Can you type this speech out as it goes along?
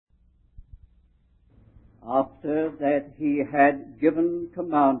after that he had given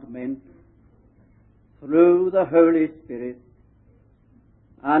commandment through the Holy Spirit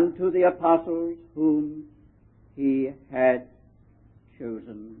unto the apostles whom he had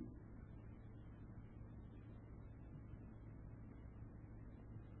chosen.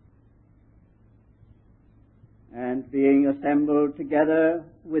 And being assembled together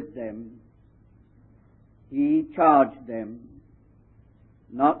with them, he charged them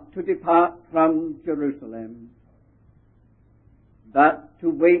not to depart from Jerusalem, but to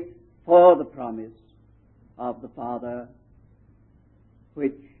wait for the promise of the Father,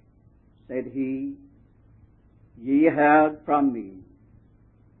 which, said he, ye heard from me.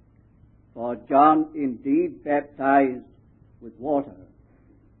 For John indeed baptized with water,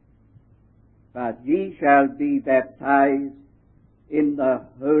 but ye shall be baptized in the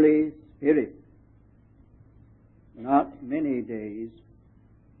Holy Spirit not many days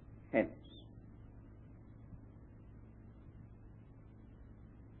hence.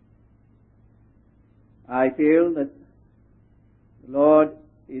 I feel that the Lord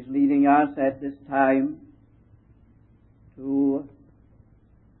is leading us at this time to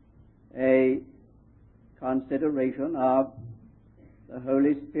a consideration of the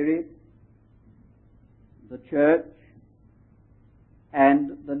Holy Spirit, the church,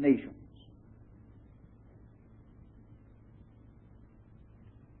 and the nations.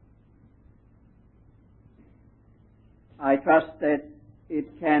 I trust that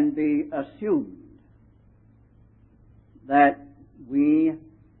it can be assumed that we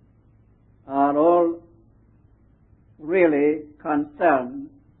are all really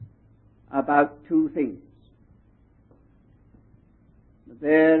concerned about two things.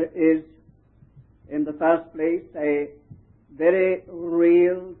 There is, in the first place, a very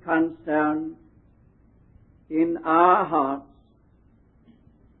real concern in our hearts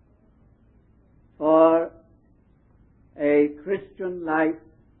for a Christian life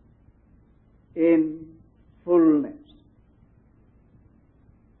in fullness.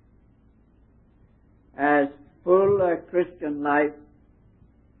 As full a Christian life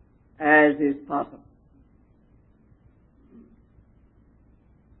as is possible.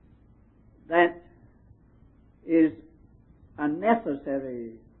 That is a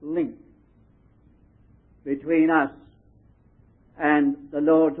necessary link between us and the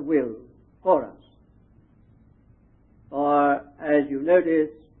Lord's will for us. For, as you notice,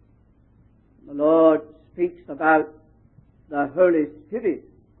 the Lord speaks about the Holy Spirit.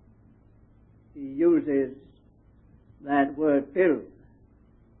 He uses that word filled.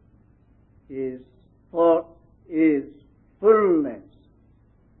 His thought is fullness.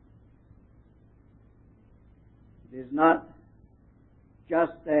 It is not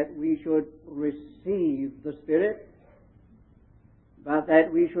just that we should receive the Spirit, but that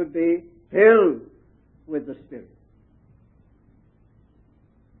we should be filled with the Spirit.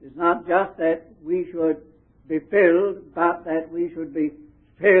 It's not just that we should be filled, but that we should be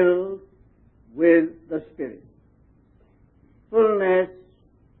filled with the Spirit. Fullness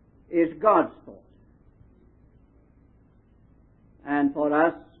is God's thought. And for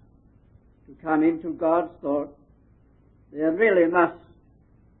us to come into God's thought, there really must,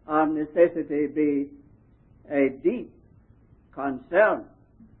 of necessity, be a deep concern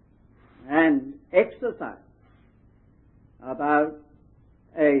and exercise about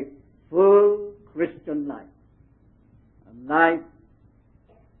a full Christian life, a life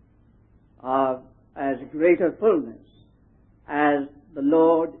of as great a fullness as the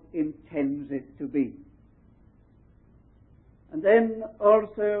Lord intends it to be. And then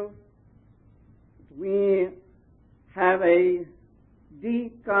also we have a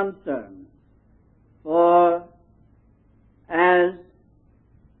deep concern for, as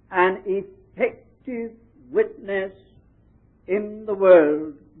an effective witness in the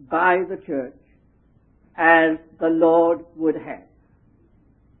world by the church, as the Lord would have.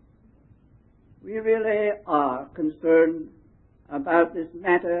 We really are concerned about this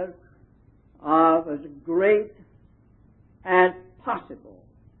matter of as great as possible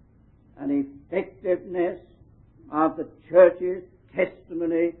an effectiveness of the church's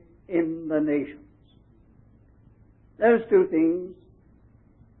testimony in the nations. Those two things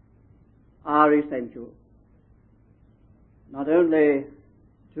are essential, not only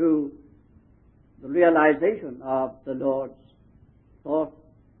to the realization of the Lord's thought,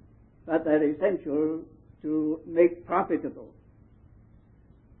 but they're essential to make profitable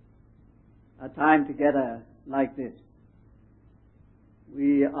a time together like this.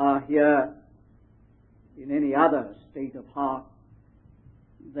 We are here in any other state of heart,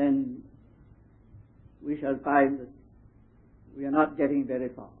 then we shall find that we are not getting very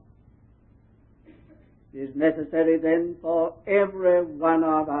far. It is necessary then for every one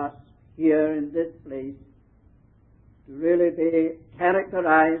of us here in this place to really be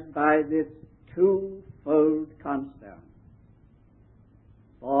characterized by this twofold concern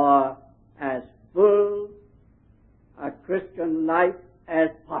for as full a Christian life as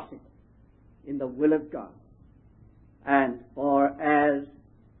possible in the will of God, and for as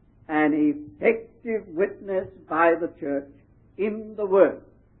an effective witness by the church in the world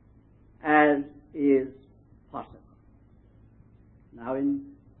as is possible. Now, in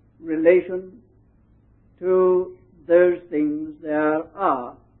relation to those things, there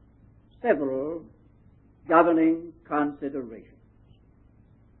are several governing considerations.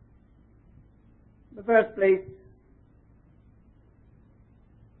 In the first place,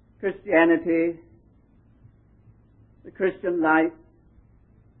 Christianity, the Christian life,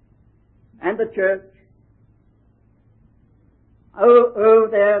 and the church owe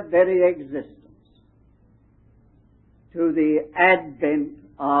their very existence to the advent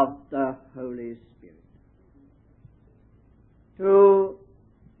of the Holy Spirit, to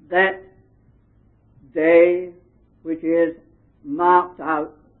that day which is marked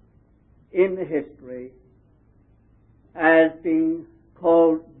out in history as being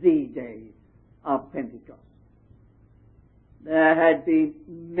called the day of Pentecost. There had been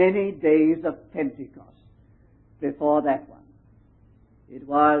many days of Pentecost before that one. It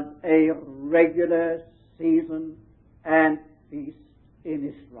was a regular season and feast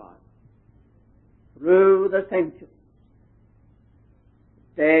in Israel. Through the centuries,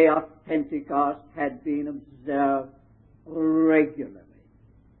 the day of Pentecost had been observed regularly,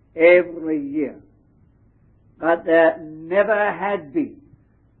 every year. But there never had been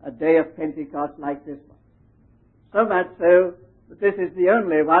a day of Pentecost like this one. So much so that this is the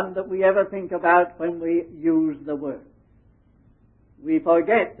only one that we ever think about when we use the word. We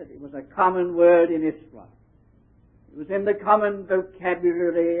forget that it was a common word in Israel. It was in the common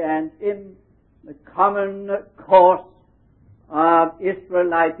vocabulary and in the common course of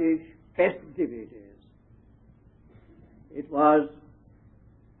Israelitish festivities. It was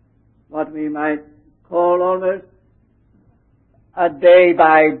what we might call almost a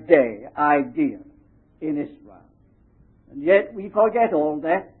day-by-day idea in Israel. And yet we forget all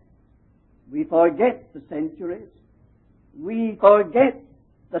that. We forget the centuries. We forget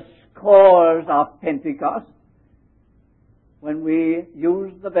the scores of Pentecost when we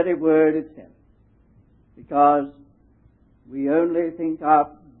use the very word itself, because we only think of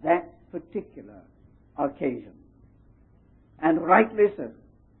that particular occasion. And rightly so.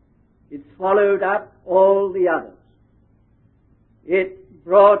 It swallowed up all the others. It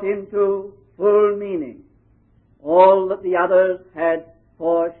brought into full meaning all that the others had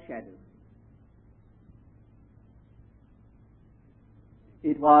foreshadowed.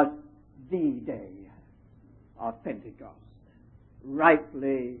 It was the day of Pentecost,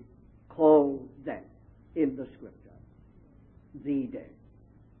 rightly called that in the Scripture. The day.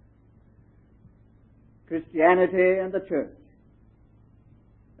 Christianity and the church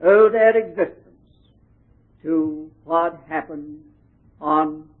owe their existence to what happened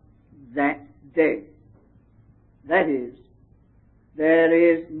on that day. That is, there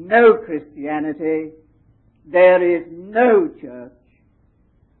is no Christianity, there is no church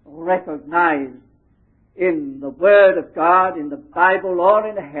recognized in the Word of God, in the Bible, or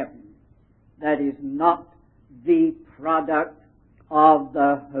in heaven, that is not the product of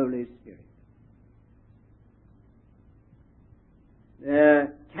the Holy Spirit.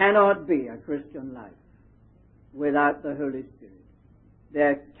 There cannot be a Christian life without the Holy Spirit.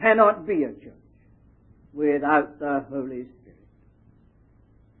 There cannot be a church without the Holy Spirit.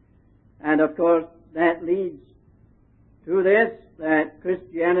 And of course, that leads to this, that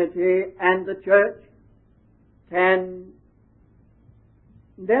Christianity and the church can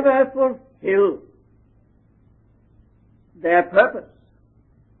never fulfill their purpose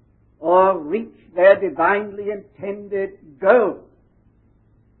or reach their divinely intended goal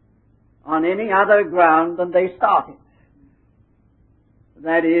on any other ground than they started.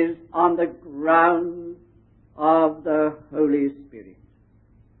 That is, on the ground of the Holy Spirit.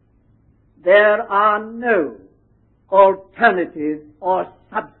 There are no alternatives or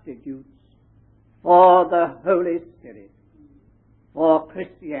substitutes for the Holy Spirit, for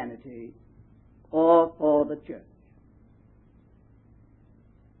Christianity, or for the church.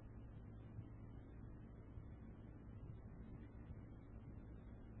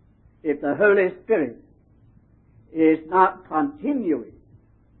 If the Holy Spirit is not continuing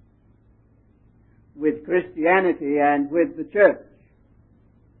with Christianity and with the church,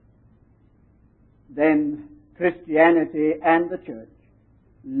 then Christianity and the church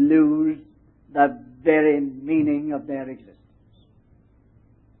lose the very meaning of their existence.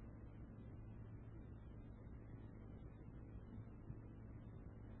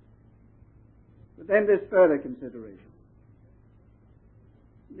 But then there's further consideration.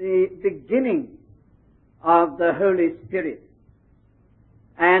 The beginning of the Holy Spirit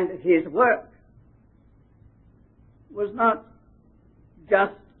and His work was not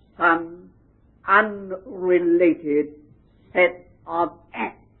just some unrelated set of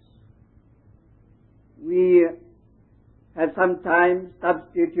acts. We have sometimes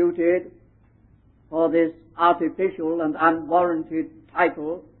substituted for this artificial and unwarranted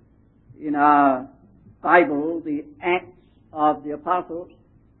title in our Bible, the Acts of the Apostles,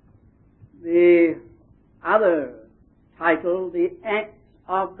 the other title, the Acts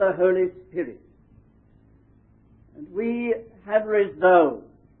of the Holy Spirit. And we have resolved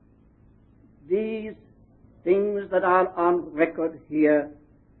these things that are on record here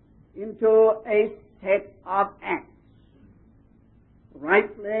into a set of acts,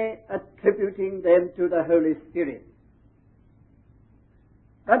 rightly attributing them to the Holy Spirit.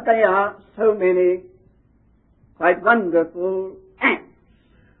 But they are so many quite wonderful acts.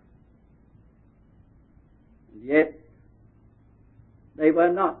 And yet, they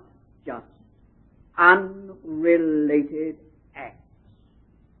were not just unrelated acts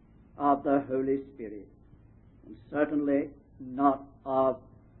of the Holy Spirit, and certainly not of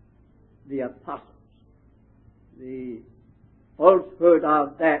the apostles. The falsehood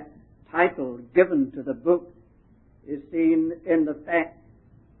of that title given to the book is seen in the fact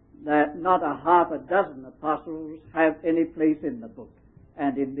that not a half a dozen apostles have any place in the book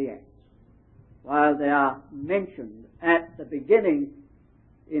and in the Acts. While they are mentioned at the beginning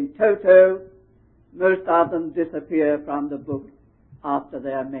in toto, most of them disappear from the book after they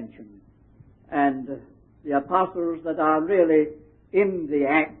are mentioned. And the apostles that are really in the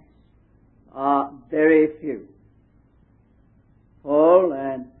Acts are very few. Paul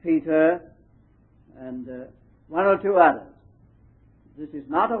and Peter and one or two others. This is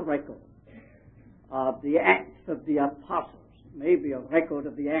not a record of the Acts of the apostles. It may be a record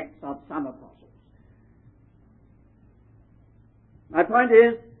of the Acts of some apostles. My point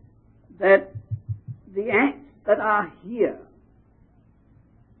is that the Acts that are here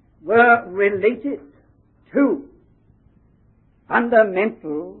were related to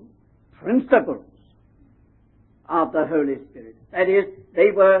fundamental principles of the Holy Spirit. That is,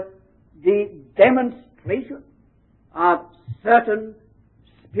 they were the demonstration of certain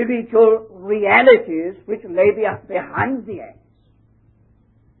spiritual realities which lay behind the Acts.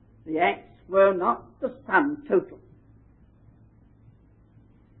 The Acts were not the sum total.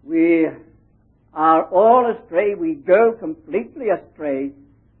 We are all astray, we go completely astray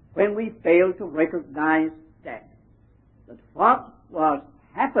when we fail to recognize that what was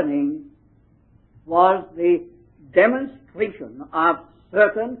happening was the demonstration of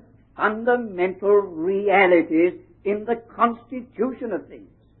certain fundamental realities in the constitution of things,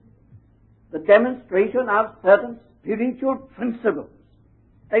 the demonstration of certain spiritual principles.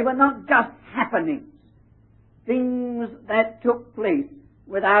 They were not just happenings, things that took place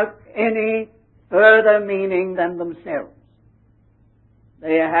without any further meaning than themselves.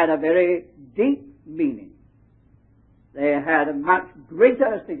 They had a very deep meaning. They had a much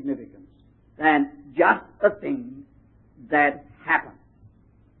greater significance than just a thing that happened.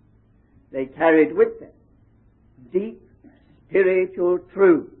 They carried with them deep spiritual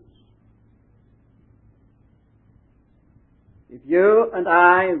truths. If you and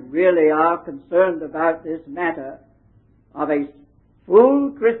I really are concerned about this matter of a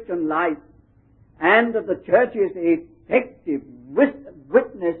full Christian life and of the church's effective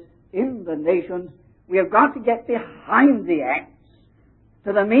witness in the nations, we have got to get behind the Acts,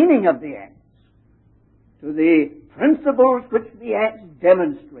 to the meaning of the Acts, to the principles which the Acts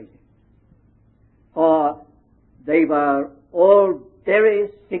demonstrated. For they were all very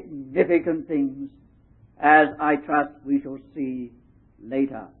significant things, as I trust we shall see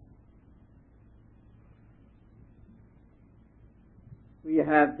later. We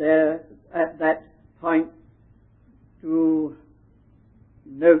have there at that point to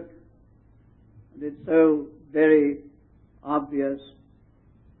note, and it's so very obvious,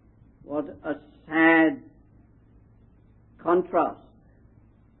 what a sad contrast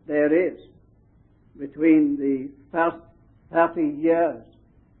there is between the first 30 years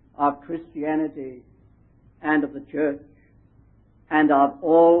of Christianity and of the church and of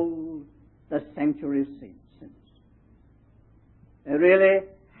all the centuries since. There really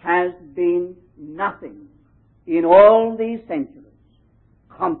has been nothing in all these centuries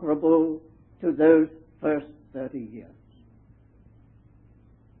comparable to those first 30 years.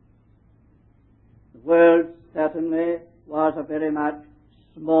 The world certainly was a very much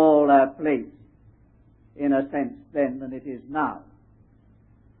smaller place, in a sense, then than it is now.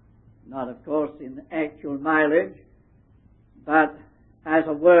 Not, of course, in actual mileage, but as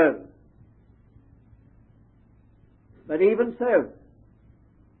a world. But even so,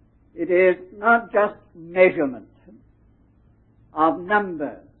 it is not just measurement of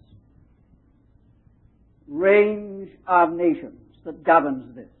numbers, range of nations that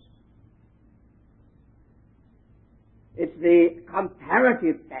governs this. It's the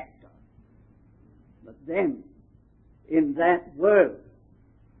comparative factor. But then, in that world,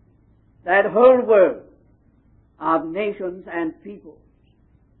 that whole world of nations and peoples,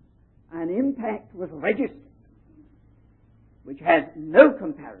 an impact was registered which has no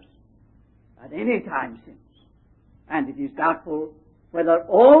comparison at any time since. And it is doubtful whether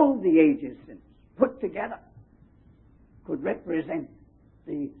all the ages since, put together, could represent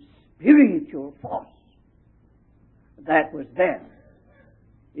the spiritual force that was there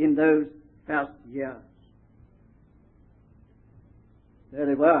in those first years. There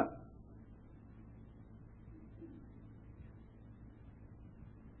they were.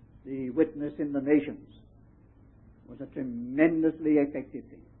 The witness in the nations was a tremendously effective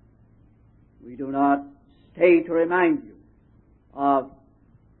thing. We do not stay to remind you of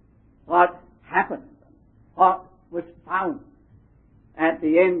what happened, what was found at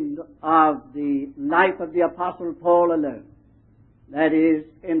the end of the life of the Apostle Paul alone. That is,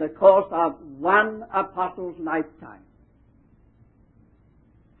 in the course of one apostle's lifetime.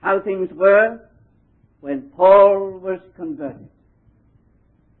 How things were when Paul was converted.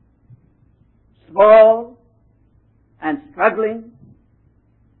 Small and struggling,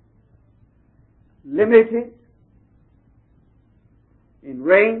 limited in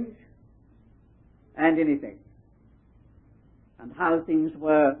range and in effect. And how things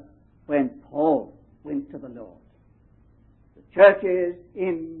were when Paul went to the Lord. The churches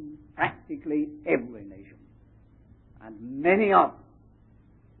in practically every nation, and many of them,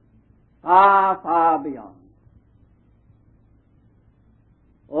 far, far beyond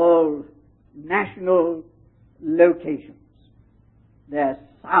all national locations, their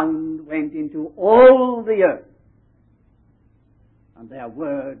sound went into all the earth, and their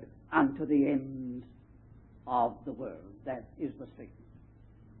word unto the ends of the world. That is the statement.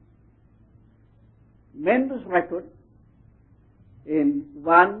 Tremendous record in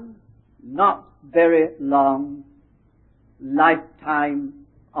one not very long lifetime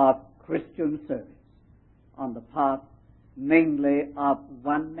of Christian service on the part mainly of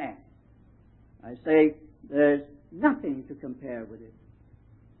one man. I say there's nothing to compare with it.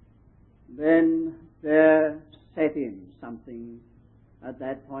 Then there set in something at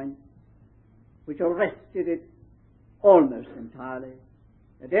that point which arrested it almost entirely.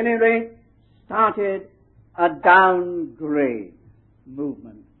 At any rate, started a downgrade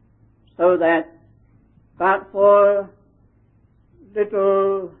movement, so that but for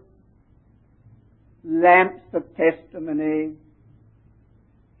little lamps of testimony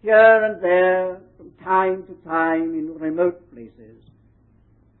here and there from time to time in remote places,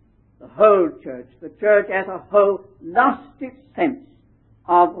 the whole church, the church as a whole, lost its sense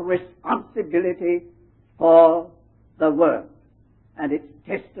of responsibility for the Word and its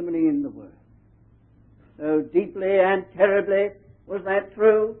testimony in the Word. So deeply and terribly was that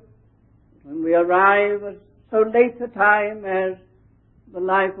true when we arrive at so late a time as the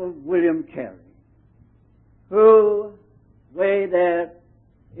life of William Carey, who, way there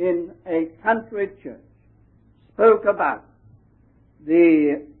in a country church, spoke about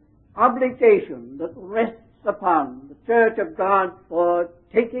the obligation that rests upon the Church of God for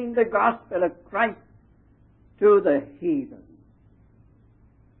taking the gospel of Christ to the heathen,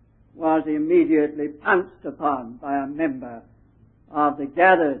 was immediately pounced upon by a member of the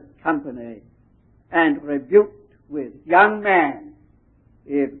gathered company and rebuked with, "Young man,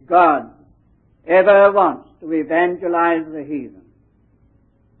 if God ever wants to evangelize the heathen,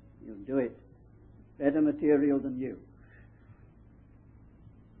 you'll do it. Better material than you.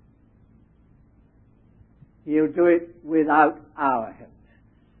 He'll do it without our help."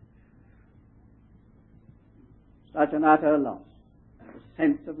 Such an utter loss, a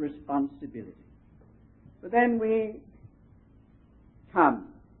sense of responsibility. But then we come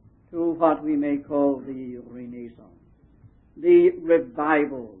to what we may call the Renaissance, the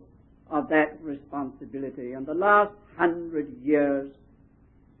revival of that responsibility. And the last 100 years,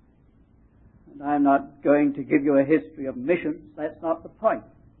 and I'm not going to give you a history of missions, that's not the point.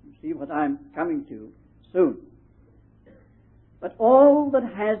 You see what I'm coming to soon. But all that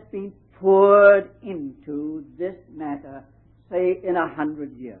has been poured into this matter, say in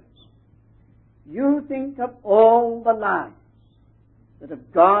 100 years, You think of all the lives that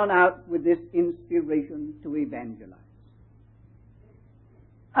have gone out with this inspiration to evangelize.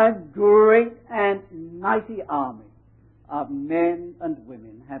 A great and mighty army of men and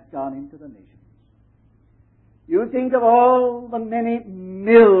women have gone into the nations. You think of all the many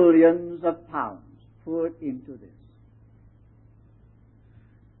millions of pounds put into this.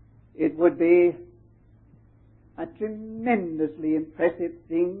 It would be a tremendously impressive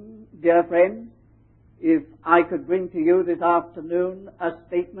thing, dear friends, if I could bring to you this afternoon a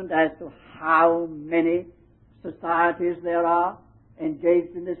statement as to how many societies there are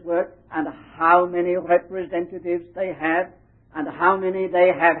engaged in this work, and how many representatives they have, and how many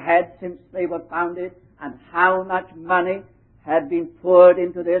they have had since they were founded, and how much money had been poured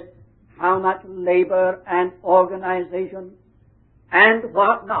into this, how much labor and organization, and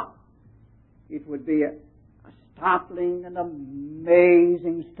what not. It would be a startling and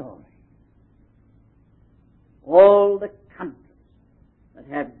amazing story. All the countries that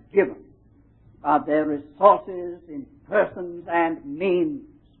have given of their resources in persons and means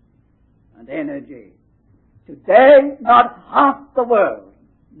and energy. Today, not half the world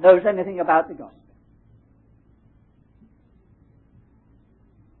knows anything about the gospel.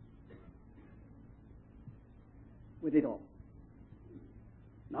 With it all.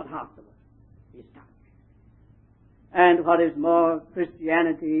 Not half the world is touched. And what is more,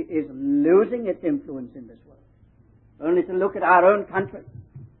 Christianity is losing its influence in this world. Only to look at our own country.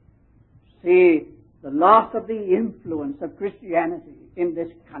 See the loss of the influence of Christianity in this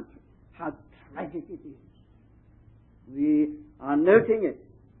country. How tragic it is. We are noting it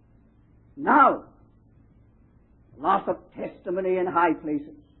now. Loss of testimony in high places.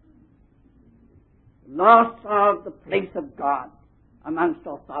 Loss of the place of God amongst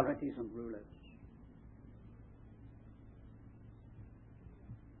authorities and rulers.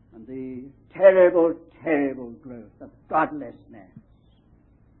 And the terrible, terrible growth of godlessness,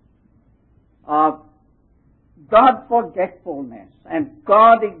 of God-forgetfulness and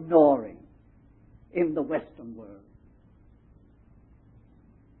God-ignoring in the Western world.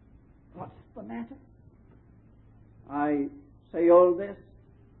 What's the matter? I say all this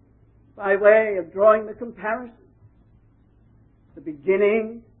by way of drawing the comparison. At the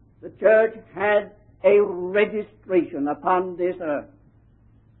beginning, the church had a registration upon this earth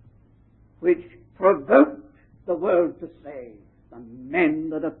which provoked the world to say, the men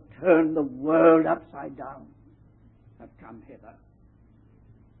that have turned the world upside down have come hither.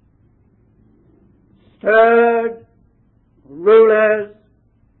 Stirred rulers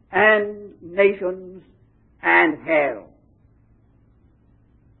and nations and hell.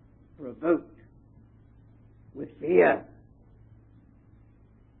 Provoked with fear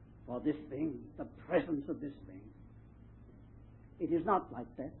for this thing, the presence of this thing. It is not like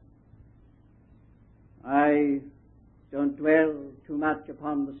that. I don't dwell too much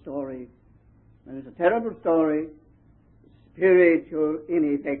upon the story. It is a terrible story, spiritual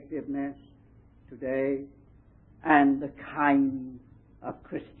ineffectiveness today, and the kind of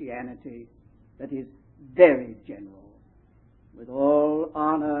Christianity that is very general, with all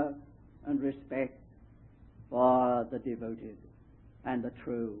honor and respect for the devoted and the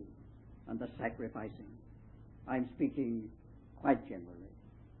true and the sacrificing. I'm speaking quite generally.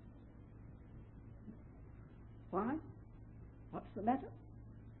 Why? What's the matter?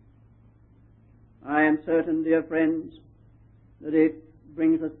 I am certain, dear friends, that it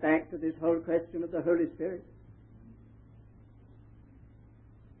brings us back to this whole question of the Holy Spirit.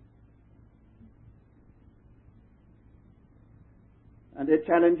 And it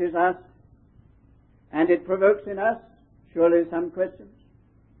challenges us, and it provokes in us, surely, some questions.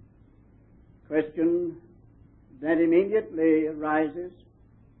 Question that immediately arises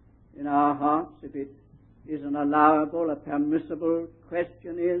in our hearts, if it is an allowable, a permissible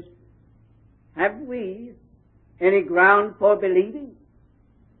question, is, have we any ground for believing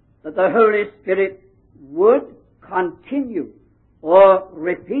that the Holy Spirit would continue or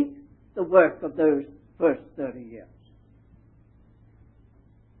repeat the work of those first 30 years?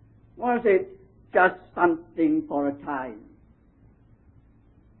 Was it just something for a time?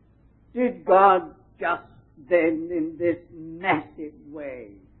 Did God just then, in this massive way,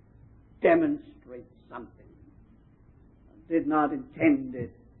 demonstrate something? Did not intend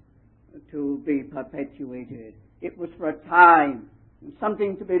it to be perpetuated. It was for a time, and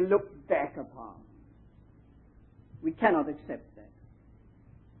something to be looked back upon. We cannot accept that.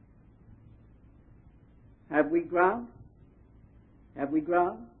 Have we ground? Have we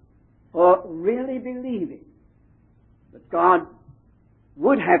ground for really believing that God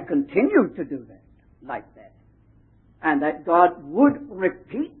would have continued to do that, like that, and that God would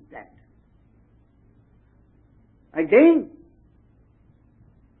repeat that again.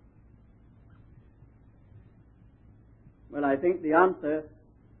 Well, I think the answer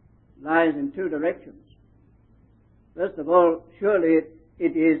lies in two directions. First of all, surely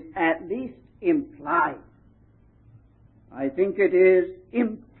it is at least implied. I think it is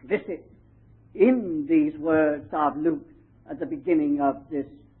implicit in these words of Luke at the beginning of this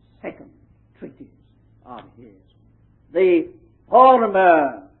second treatise of his. The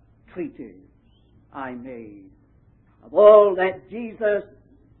former treatise I made of all that Jesus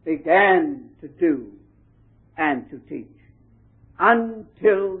began to do and to teach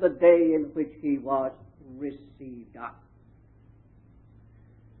until the day in which he was received up.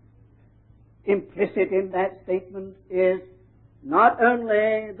 Implicit in that statement is not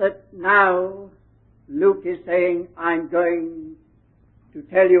only that now Luke is saying, I'm going to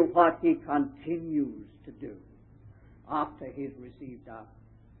tell you what he continues to do after he's received up,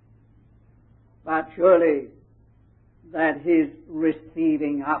 but surely that his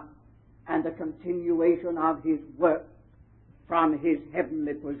receiving up and the continuation of his work from his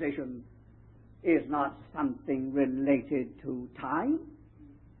heavenly position is not something related to time,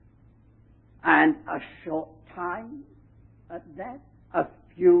 and a short time at that, a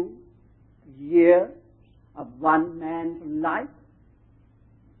few years of one man's life.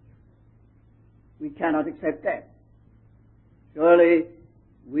 We cannot accept that. Surely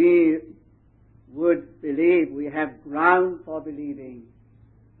we would believe, we have ground for believing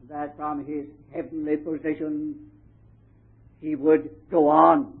that from his heavenly position he would go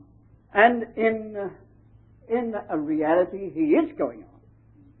on. And in a reality he is going on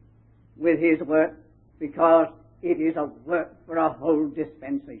with his work, because it is a work for a whole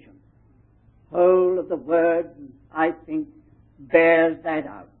dispensation. Whole of the word, I think, bears that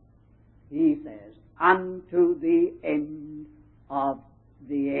out. He says, unto the end of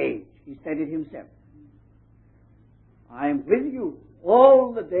the age. He said it himself. I am with you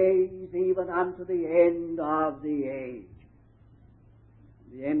all the days, even unto the end of the age.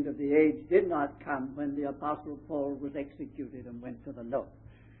 The end of the age did not come when the Apostle Paul was executed and went to the Lord.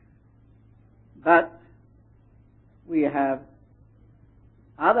 But we have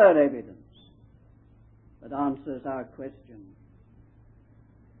other evidence that answers our question,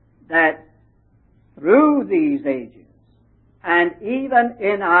 that through these ages, and even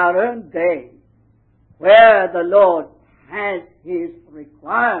in our own day, where the Lord has his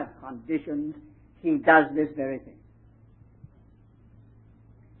required conditions, he does this very thing.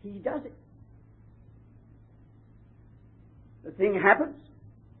 He does it. The thing happens.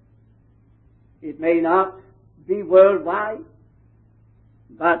 It may not be worldwide,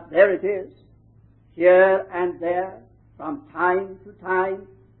 but there it is, here and there, from time to time.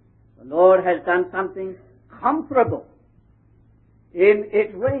 The Lord has done something comparable in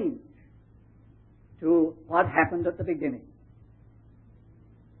its range to what happened at the beginning.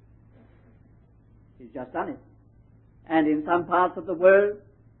 He's just done it. And in some parts of the world,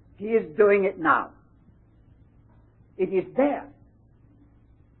 he is doing it now. It is there.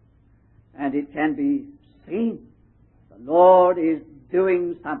 And it can be seen. The Lord is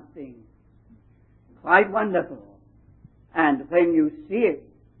doing something quite wonderful. And when you see it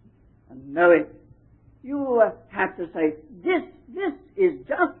and know it, you have to say, this is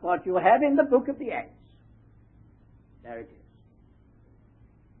just what you have in the book of the Acts. There it is.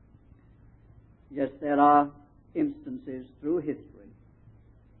 Yes, there are instances through history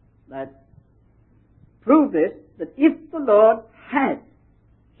that prove this, that if the Lord had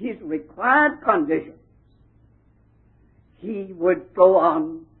his required conditions, he would go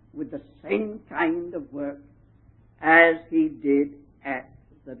on with the same kind of work as he did at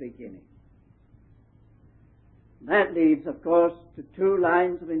the beginning. That leads, of course, to two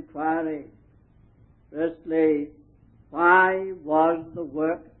lines of inquiry. Firstly, why was the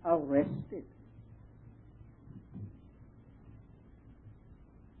work arrested?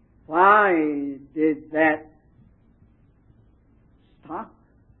 Why did that stop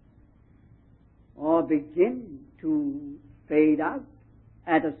or begin to fade out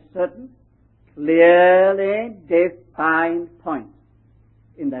at a certain clearly defined point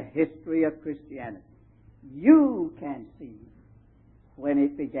in the history of Christianity? You can see when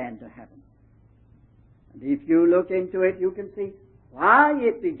it began to happen. And if you look into it, you can see why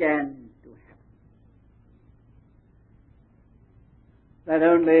it began to happen. That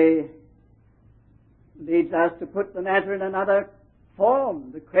only leads us to put the matter in another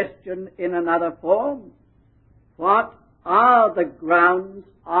form, the question in another form. What are the grounds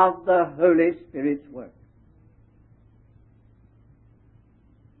of the Holy Spirit's work?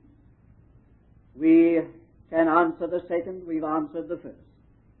 We can answer the second, we've answered the first.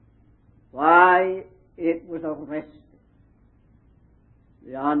 Why it was arrested?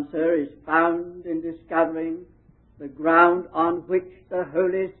 The answer is found in discovering the ground on which the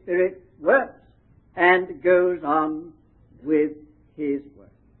Holy Spirit works and goes on with His work.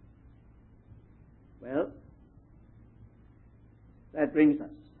 Well, that brings us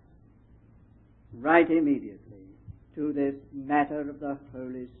right immediately to this matter of the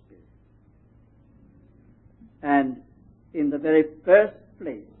Holy Spirit. And in the very first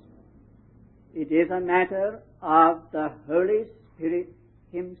place, it is a matter of the Holy Spirit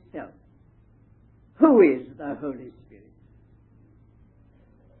Himself. Who is the Holy Spirit?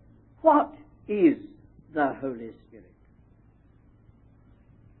 What is the Holy Spirit?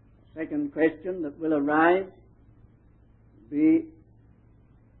 The second question that will arise will be,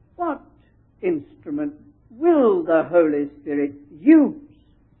 what instrument will the Holy Spirit use?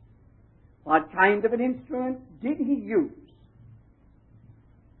 What kind of an instrument did He use?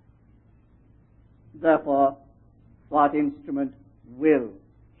 Therefore, what instrument will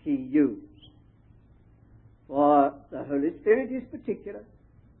He use? For the Holy Spirit is particular.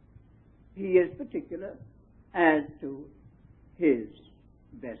 He is particular as to His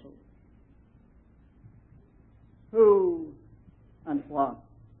vessel. Who and what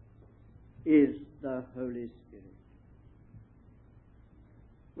is the Holy Spirit?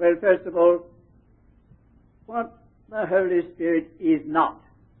 Well, first of all, what the Holy Spirit is not,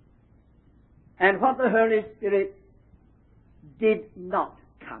 and what the Holy Spirit did not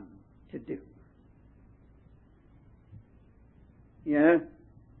come to do. Here,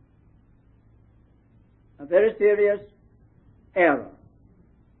 a very serious error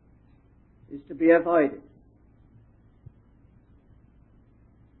is to be avoided.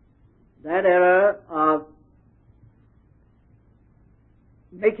 That error of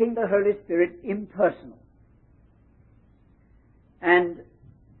making the Holy Spirit impersonal and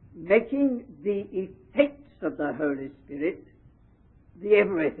making the effects of the Holy Spirit the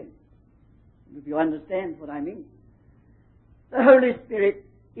everything. If you understand what I mean. The Holy Spirit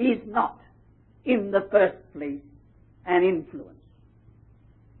is not, in the first place, an influence.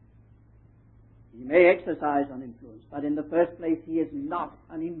 He may exercise an influence, but in the first place He is not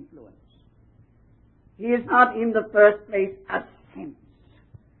an influence. He is not, in the first place, a sense.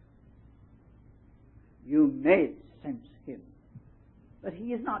 You may sense Him, but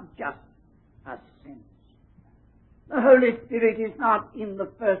He is not just a sense. The Holy Spirit is not, in the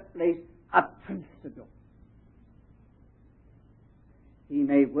first place, a principle. He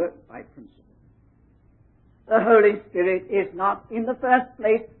may work by principle. The Holy Spirit is not, in the first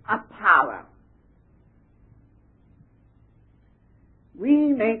place, a power.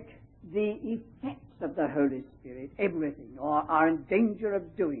 We make the effects of the Holy Spirit everything, or are in danger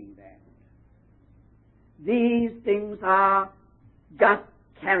of doing that. These things are just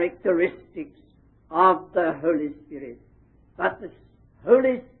characteristics of the Holy Spirit. But the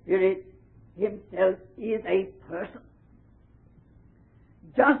Holy Spirit Himself is a person.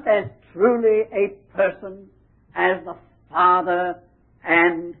 Just as truly a person as the Father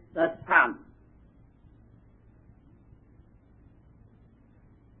and the Son.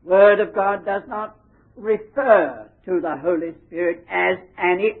 Word of God does not refer to the Holy Spirit as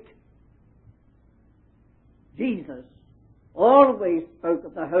an it. Jesus always spoke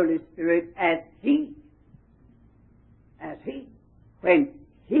of the Holy Spirit as He, when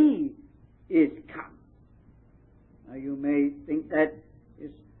He is come. Now you may think that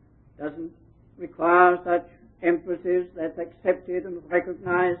it doesn't require such emphasis, that's accepted and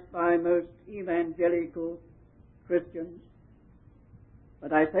recognized by most evangelical Christians.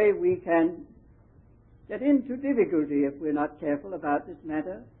 But I say we can get into difficulty if we're not careful about this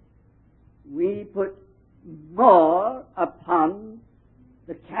matter. We put more upon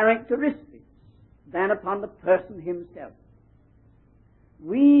the characteristics than upon the person himself.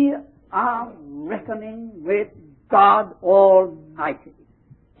 We are reckoning with God Almighty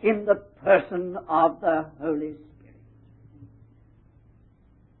in the person of the Holy Spirit.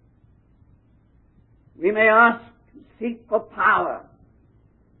 We may ask, seek for power,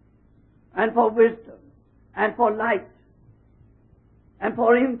 and for wisdom, and for light, and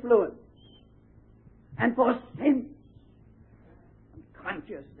for influence, and for sense, and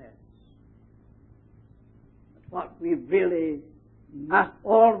consciousness. But what we really must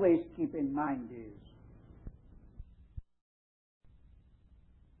always keep in mind is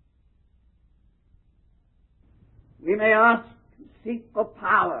we may ask, seek for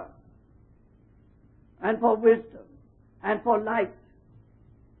power, and for wisdom, and for light,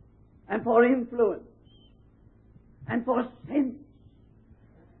 and for influence, and for sense,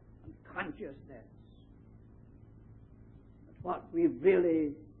 and consciousness. But what we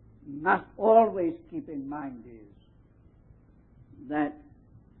really must always keep in mind is that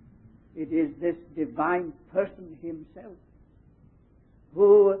it is this divine person himself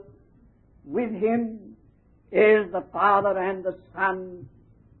who, with him, is the Father and the Son,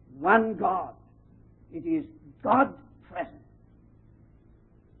 one God. It is God present.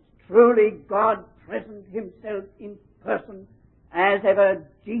 Truly God present himself in person, as ever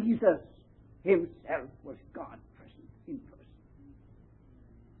Jesus himself was God present in person.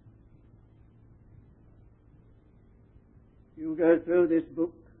 You go through this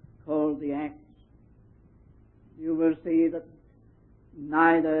book called the Acts, you will see that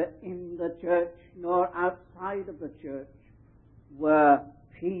neither in the church nor outside of the church were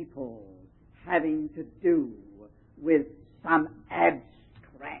people having to do with some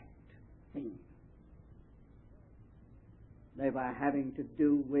abstract thing. They were having to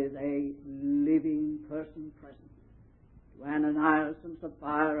do with a living person present. To Ananias and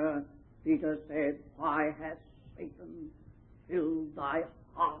Sapphira, Peter said, "Why has Satan filled thy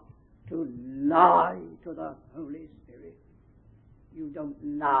heart to lie to the Holy Spirit?" You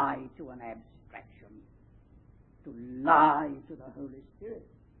don't lie to an abstraction. To lie to the Holy Spirit.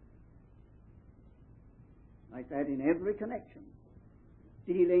 Like that in every connection.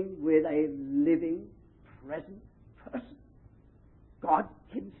 Dealing with a living, present person. God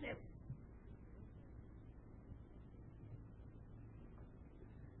himself.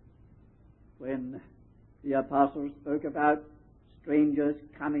 When the apostles spoke about strangers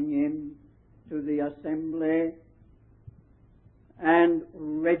coming in to the assembly and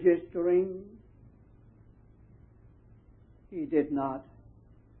registering, he did not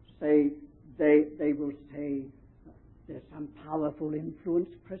say they will say there's some powerful influence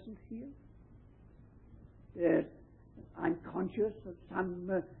present here. I'm conscious of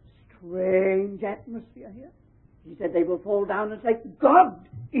some strange atmosphere here. He said they will fall down and say, God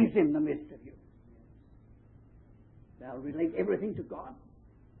is in the midst of you. They'll relate everything to God.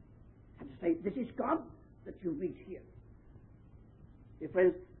 And say, this is God that you meet here. Dear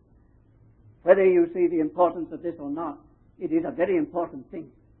friends, whether you see the importance of this or not, it is a very important thing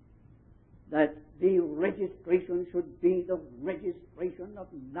that the registration should be the registration of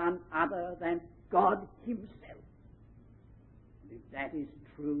none other than God himself. And if that is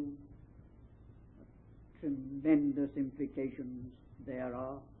true, tremendous implications there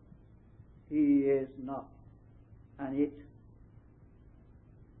are. He is not an it.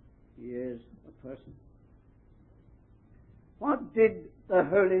 He is a person. What did the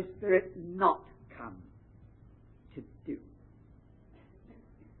Holy Spirit not come to do?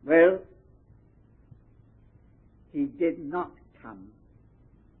 Well, he did not come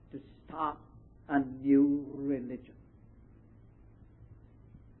to start a new religion.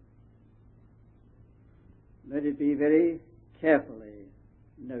 Let it be very carefully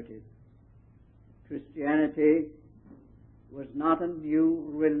noted. Christianity was not a new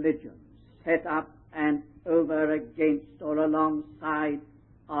religion set up and over against or alongside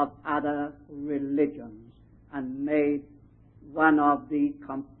of other religions and made one of the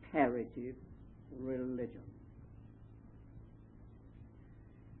comparative religions.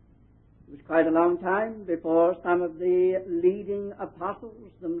 It was quite a long time before some of the leading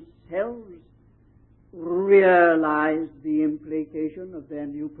apostles themselves realized the implication of their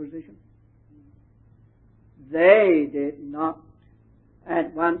new position. They did not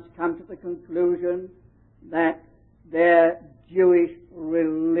at once come to the conclusion that their Jewish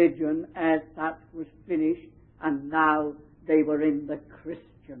religion as such was finished and now they were in the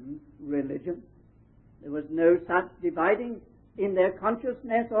Christian religion. There was no such dividing in their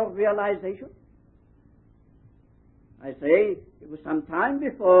consciousness or realization. I say it was some time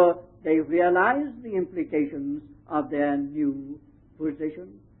before they realized the implications of their new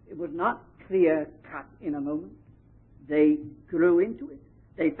position. It was not clear-cut in a moment. They grew into it.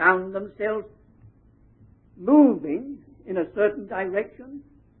 They found themselves moving in a certain direction,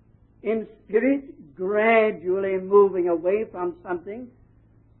 in spirit, gradually moving away from something,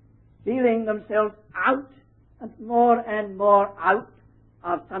 feeling themselves out and more out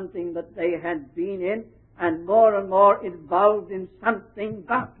of something that they had been in, and more involved in something,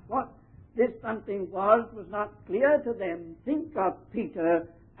 but what this something was not clear to them. Think of Peter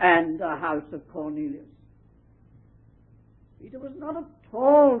and the house of Cornelius. Peter was not at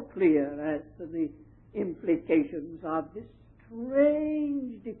all clear as to the implications of this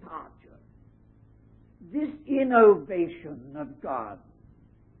strange departure, this innovation of God.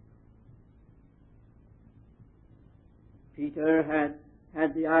 Peter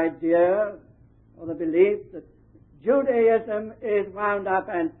had the idea or the belief that Judaism is wound up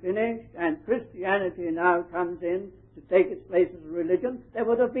and finished, and Christianity now comes in to to take its place as a religion, there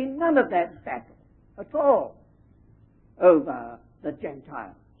would have been none of that battle at all over the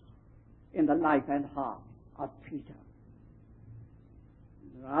Gentiles in the life and heart of Peter.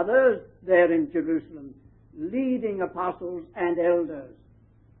 There are others there in Jerusalem, leading apostles and elders,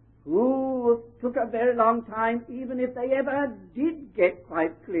 who took a very long time, even if they ever did get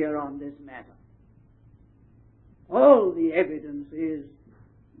quite clear on this matter. All the evidence is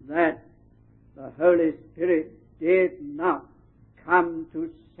that the Holy Spirit did not come to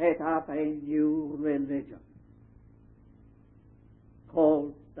set up a new religion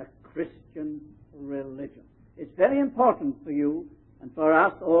called the Christian religion. It's very important for you and for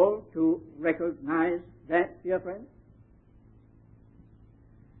us all to recognize that, dear friends.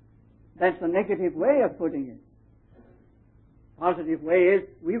 That's the negative way of putting it. Positive way is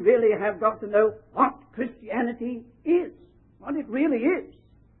we really have got to know what Christianity is, what it really is.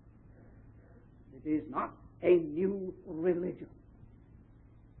 It is not a new religion.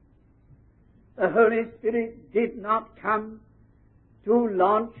 The Holy Spirit did not come to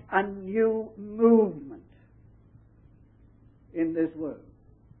launch a new movement in this world.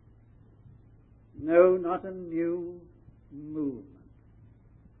 No, not a new movement.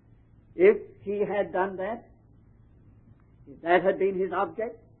 If he had done that, if that had been his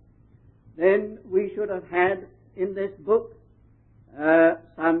object, then we should have had in this book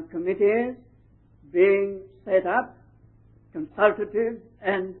some committees being set up, consultative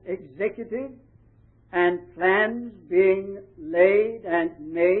and executive, and plans being laid and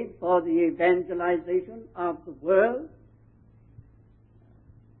made for the evangelization of the world.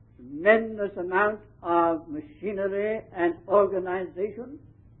 Tremendous amount of machinery and organization.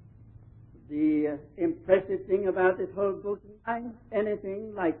 The impressive thing about this whole book is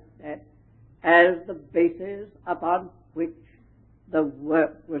anything like that as the basis upon which the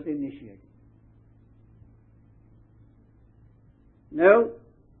work was initiated. No,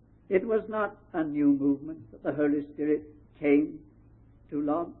 it was not a new movement that the Holy Spirit came to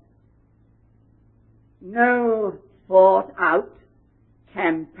launch. No thought out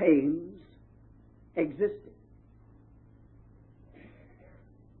campaigns existed.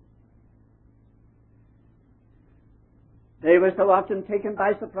 They were so often taken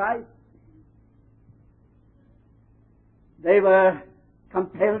by surprise. They were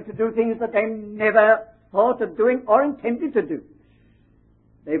compelled to do things that they never thought of doing or intended to do.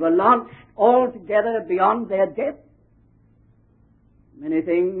 They were launched altogether beyond their depth. Many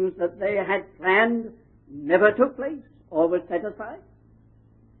things that they had planned never took place or were set aside.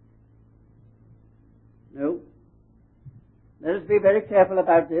 No. Let us be very careful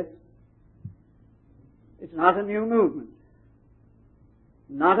about this. It's not a new movement.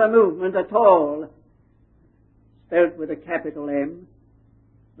 Not a movement at all, spelled with a capital M,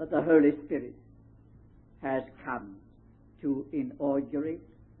 that the Holy Spirit has come to inaugurate.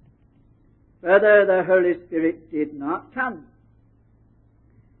 Further, the Holy Spirit did not come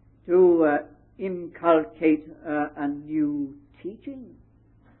to inculcate a new teaching.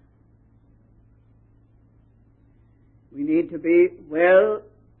 We need to be well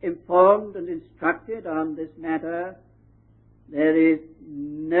informed and instructed on this matter. There is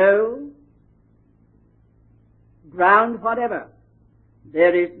no ground whatever.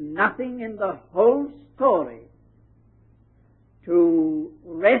 There is nothing in the whole story to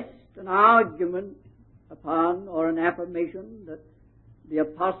rest an argument upon or an affirmation that the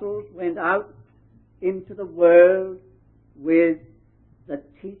apostles went out into the world with the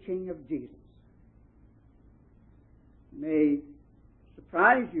teaching of Jesus. It may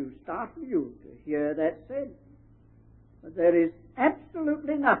surprise you, startle you to hear that said. But there is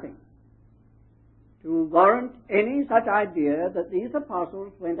absolutely nothing to warrant any such idea that these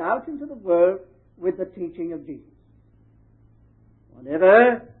apostles went out into the world with the teaching of Jesus.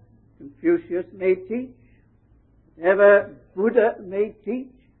 Whatever Confucius may teach, whatever Buddha may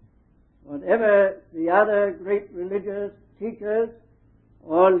teach, whatever the other great religious teachers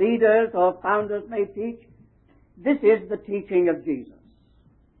or leaders or founders may teach, this is the teaching of Jesus.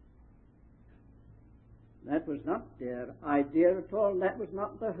 That was not their idea at all. That was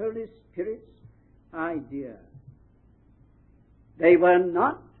not the Holy Spirit's idea. They were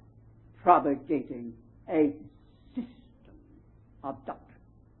not propagating a system of doctrine.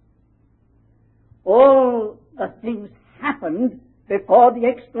 All the things happened before the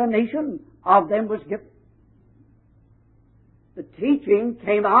explanation of them was given. The teaching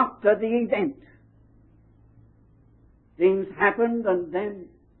came after the event. Things happened and then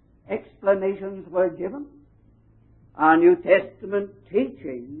explanations were given. Our New Testament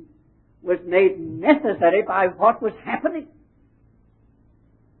teaching was made necessary by what was happening.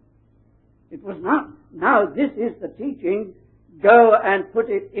 It was not now this is the teaching, go and put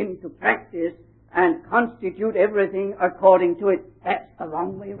it into practice and constitute everything according to it. That's the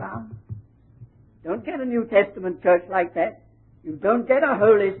wrong way round. Don't get a New Testament church like that. You don't get a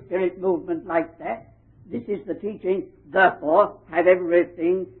Holy Spirit movement like that. This is the teaching, therefore have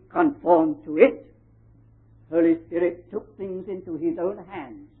everything conformed to it. Holy Spirit took things into his own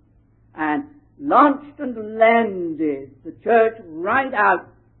hands and launched and landed the church right out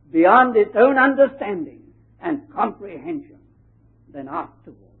beyond its own understanding and comprehension. Then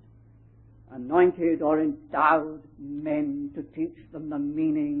afterward, anointed or endowed men to teach them the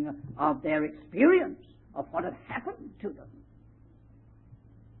meaning of their experience of what had happened to them.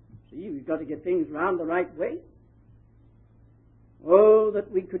 See, we've got to get things round the right way. Oh,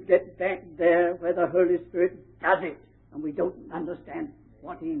 that we could get back there where the Holy Spirit does it, and we don't understand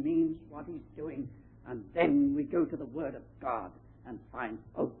what he means, what he's doing, and then we go to the Word of God and find,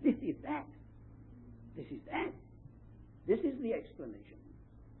 oh, this is that. This is that. This is the explanation.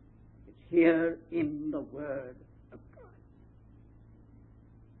 It's here in the Word of God.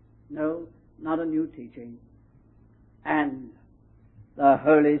 No, not a new teaching. And the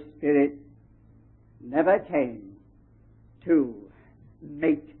Holy Spirit never came to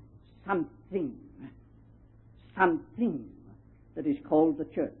make something that is called the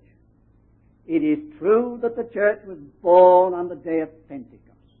church. It is true that the church was born on the day of Pentecost.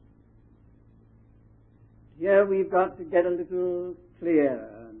 Here we've got to get a little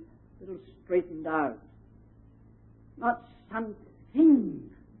clearer, a little straightened out. Not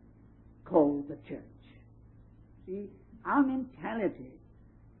something called the church. See, our mentality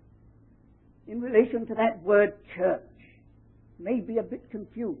in relation to that word church may be a bit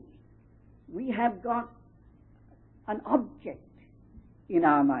confused. We have got an object in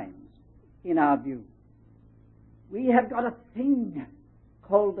our minds, in our view. We have got a thing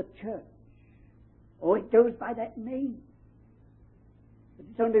called the church. Oh, it goes by that name. But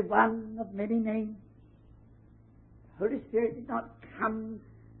it's only one of many names. The Holy Spirit did not come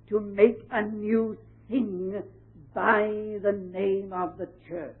to make a new thing by the name of the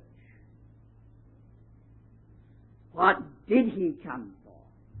church. What did he come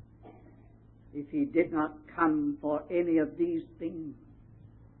for? If he did not come for any of these things,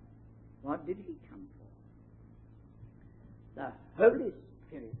 what did he come for? The Holy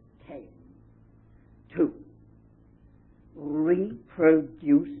Spirit came to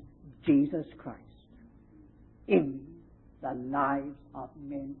reproduce Jesus Christ in the lives of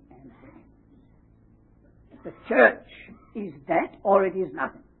men and women. The church is that or it is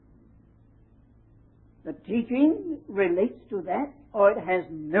nothing. The teaching relates to that or it has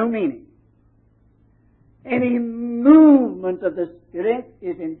no meaning. Any movement of the Spirit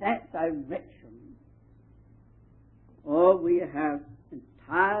is in that direction, or we have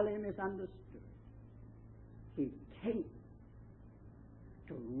entirely misunderstood. He came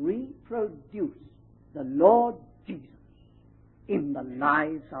to reproduce the Lord Jesus in the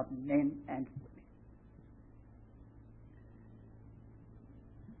lives of men and women.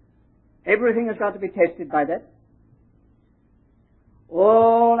 Everything has got to be tested by that.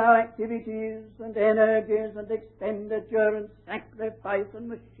 All our activities and energies and expenditure and sacrifice and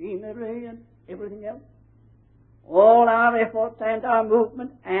machinery and everything else. All our efforts and our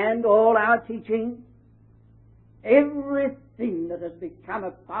movement and all our teaching. Everything that has become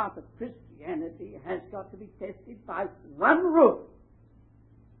a part of Christianity has got to be tested by one rule.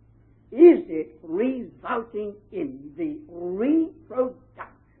 Is it resulting in the reproduction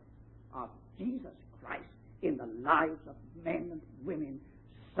of Jesus Christ in the lives of men and women,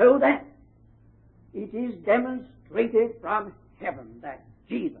 so that it is demonstrated from heaven that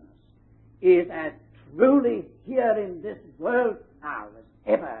Jesus is as truly here in this world now as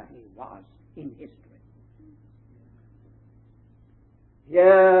ever he was in history.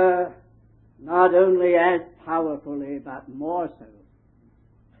 Here, not only as powerfully, but more so,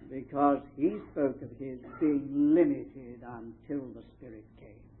 because he spoke of his being limited until the Spirit came.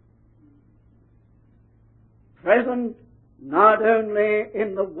 Present not only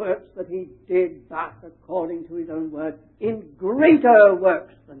in the works that he did, but according to his own word, in greater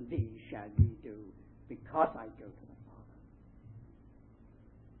works than these shall ye do, because I go to the Father.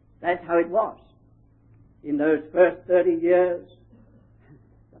 That's how it was. In those first 30 years,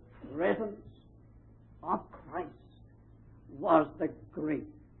 the presence of Christ was the great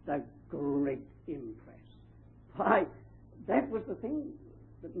impress. Why, that was the thing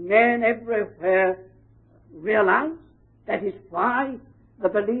that men everywhere realized. That is why the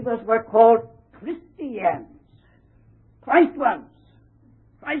believers were called Christians. Christ ones.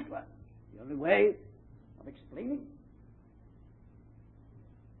 Christ ones. The only way of explaining.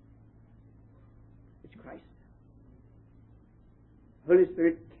 Holy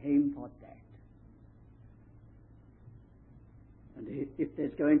Spirit came for that. And if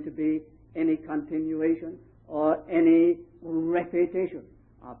there's going to be any continuation or any repetition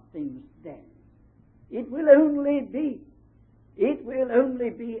of things then, it will only be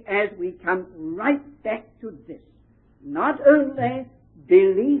as we come right back to this. Not only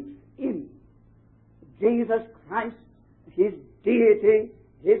belief in Jesus Christ, His deity,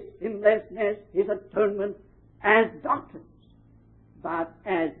 His sinlessness, His atonement as doctrines, but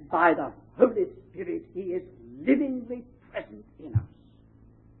as by the Holy Spirit He is livingly present in us.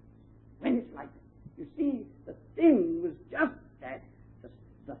 When it's like that. You see, the thing was just that.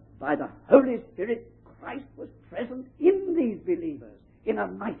 By the Holy Spirit, Christ was present in these believers in a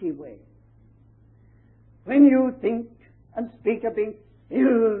mighty way. When you think and speak of being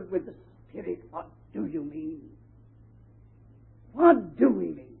filled with the Spirit, what do you mean? What do we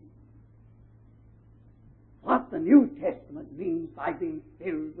mean? What the New Testament means by being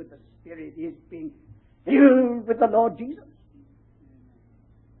filled with the Spirit is being filled with the Lord Jesus.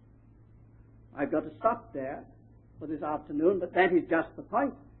 I've got to stop there for this afternoon, but that is just the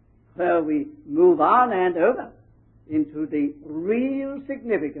point where we move on and over into the real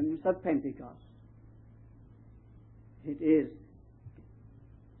significance of Pentecost. It is,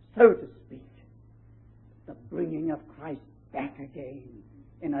 so to speak, the bringing of Christ back again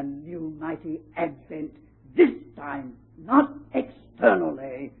in a new mighty advent, this time not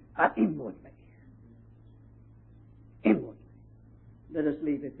externally, but inwardly. Inwardly. Let us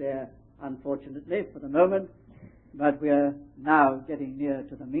leave it there, unfortunately, for the moment, but we are now getting near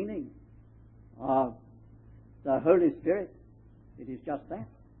to the meaning of the Holy Spirit. It is just that.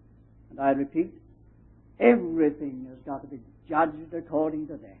 And I repeat, everything has got to be judged according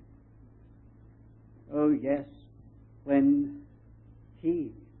to that. Oh yes, when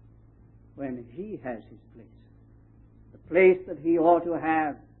He has His place, the place that He ought to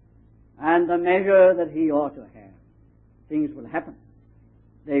have, and the measure that He ought to have, things will happen.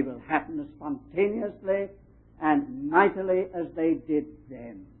 They will happen as spontaneously and mightily as they did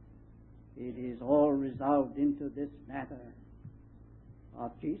then. It is all resolved into this matter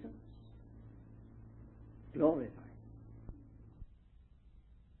of Jesus glorified.